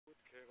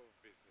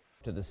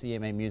To the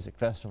CMA Music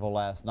Festival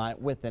last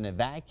night with an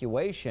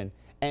evacuation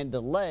and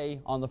delay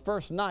on the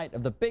first night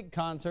of the big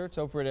concerts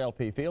over at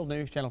LP Field.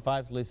 News Channel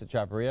 5's Lisa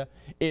Chavarria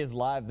is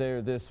live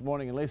there this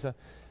morning. And Lisa,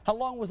 how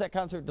long was that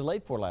concert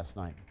delayed for last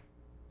night?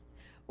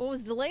 Well, it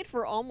was delayed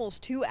for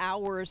almost 2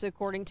 hours,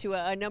 according to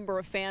a number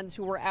of fans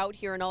who were out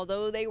here. And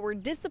although they were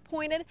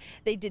disappointed,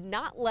 they did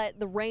not let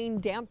the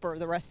rain damper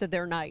the rest of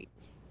their night.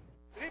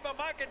 Reba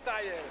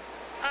McEntire,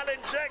 Alan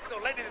Jackson,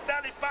 ladies and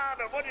Danny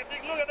Powder. What do you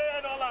think? Look at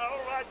that. All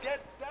right, get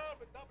down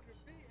with WBLS.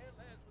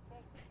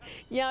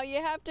 Yeah,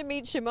 you have to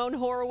meet Shimon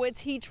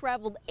Horowitz. He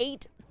traveled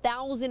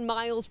 8,000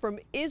 miles from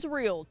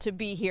Israel to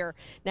be here.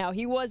 Now,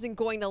 he wasn't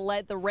going to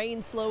let the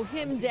rain slow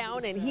him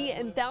down, and he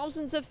and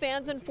thousands of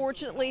fans,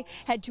 unfortunately,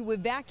 had to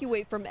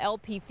evacuate from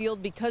LP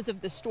Field because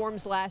of the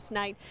storms last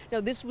night. Now,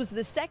 this was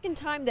the second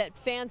time that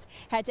fans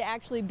had to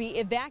actually be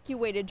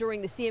evacuated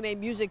during the CMA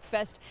Music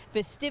Fest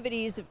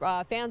festivities.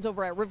 Fans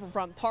over at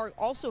Riverfront Park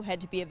also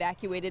had to be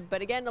evacuated.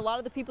 But again, a lot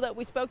of the people that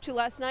we spoke to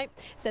last night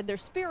said their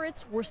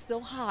spirits were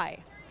still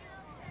high.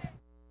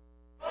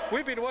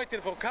 We've been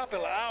waiting for a couple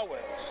of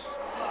hours,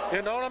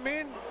 you know what I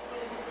mean?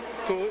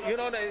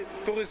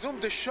 To resume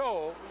the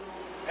show,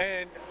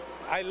 and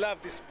I love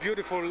these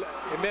beautiful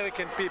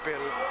American people.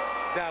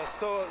 They are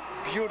so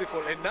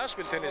beautiful. In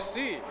Nashville,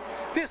 Tennessee,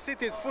 this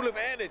city is full of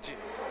energy.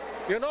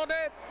 You know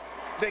that?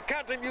 The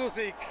country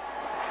music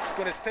is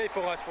going to stay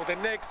for us for the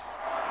next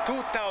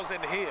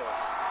 2,000 years.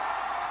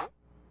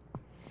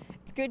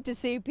 It's good to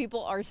see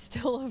people are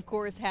still, of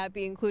course,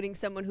 happy, including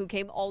someone who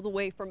came all the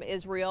way from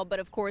Israel. But,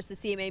 of course, the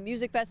CMA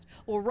Music Fest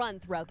will run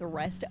throughout the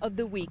rest of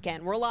the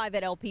weekend. We're live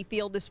at LP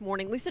Field this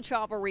morning. Lisa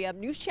Chavarria,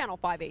 News Channel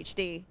 5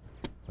 HD.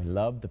 We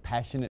love the passionate